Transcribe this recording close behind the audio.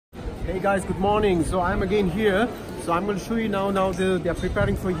Hey guys, good morning. So I'm again here. So I'm going to show you now they're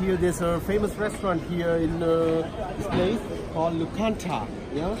preparing for here. There's a famous restaurant here in this place called Lukanta.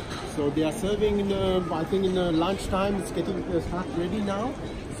 Yeah. So they are serving in I think in lunchtime. It's getting start ready now.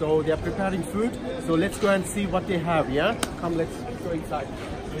 So they are preparing food. So let's go and see what they have. Yeah. Come, let's go inside.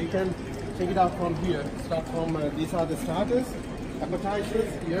 So you can check it out from here. Start from these are the starters,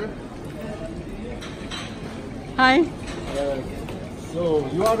 appetizers here. Hi. So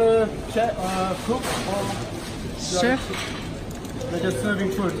you are a chef, cook or Chef? They're just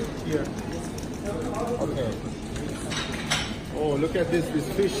serving food here. Okay. Oh, look at this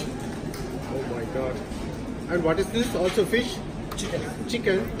fish. Oh my god. And what is this? Also fish? Chicken.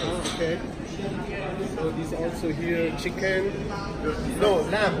 Chicken. Oh, okay. So this also here chicken. No,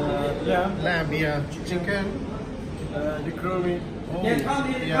 lamb. Yeah. Lamb, yeah. Chicken. The curry. Oh, yeah.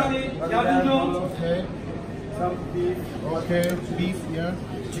 Okay. Some beef. Okay. Beef, yeah.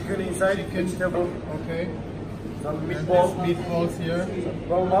 Chicken inside. Chicken vegetable. Okay. Some Meatballs, meatball. meatballs here.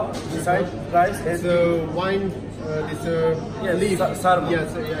 Roma inside. Rice. It's a wine. This Yes, leaf. sarma.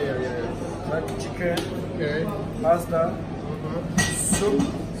 Yes, yeah. Like chicken. Okay. Pasta. Soup.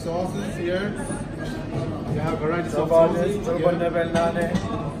 Sauces here. You have varieties of Sauces. sauces. Chorba nane.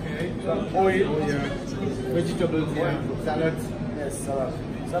 Okay. Some oil. Oh yeah. Vegetables. Yeah. Salads. Yes, salad.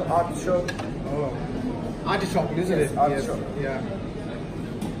 Some artichoke. Oh. Artichoke, isn't Yes, it? artichoke. Yes. Yeah.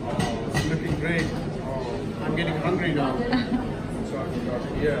 Oh, it's looking great. Oh, I'm getting hungry now.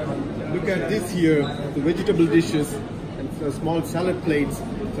 Yeah. Look at this here, the vegetable dishes and the small salad plates.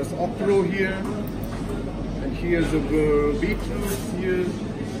 There's okra here, and here's a beetroot here.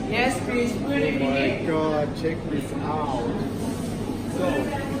 Yes, please. Oh my god, check this out. So,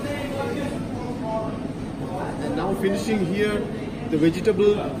 and now finishing here the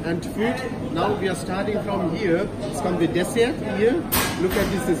vegetable and food. Now we are starting from here. It's from the dessert here. Look at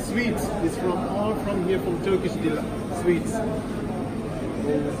this, the sweets. It's from all from here, from Turkish sweets.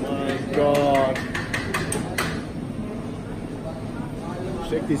 Oh my god.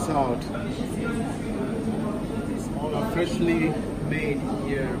 Check this out. It's all are freshly made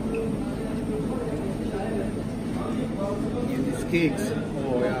here. And these cakes.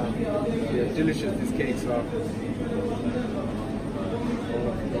 Oh yeah. They're delicious, these cakes are.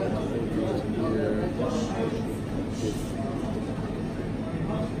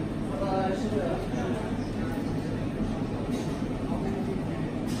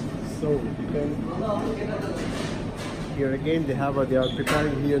 So here again they have they are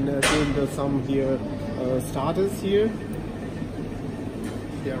preparing here again some here starters here.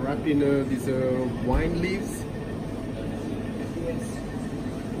 They are wrapping these wine leaves.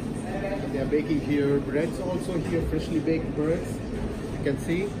 They are baking here breads also here, freshly baked breads. You can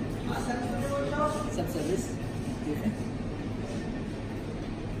see.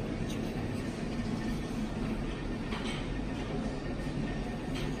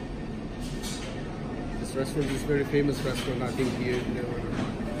 This restaurant is a very famous restaurant, I think here.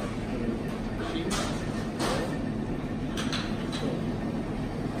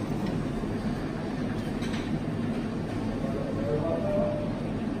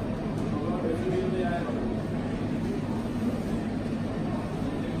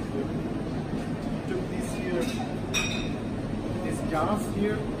 Jars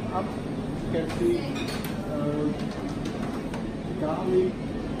here up, you can see garlic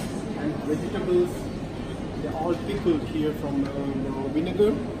and vegetables. They're all pickled here from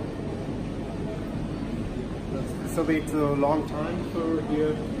vinegar. So it's a long time for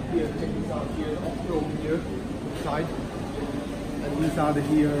here. Here, check this out here, okra here side, and these are the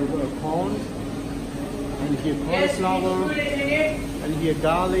here corn, and here cauliflower, and here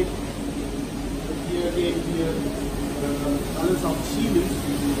garlic, and here again here. Colors of chili,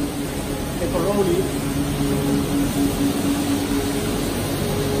 pepperoni,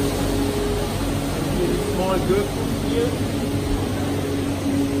 and here is small good here.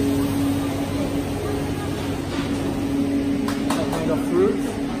 Some kind of fruits.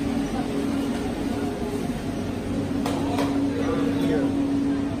 Here,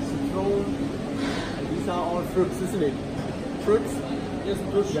 citron, and these are all fruits, isn't it? Fruits? Yes,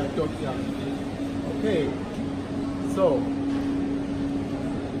 fruits. Yeah. Okay. So,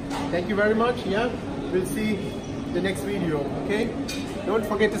 thank you very much. Yeah, we'll see the next video. Okay, don't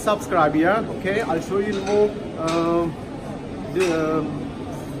forget to subscribe. Yeah, okay, I'll show you more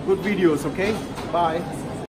good videos. Okay, bye.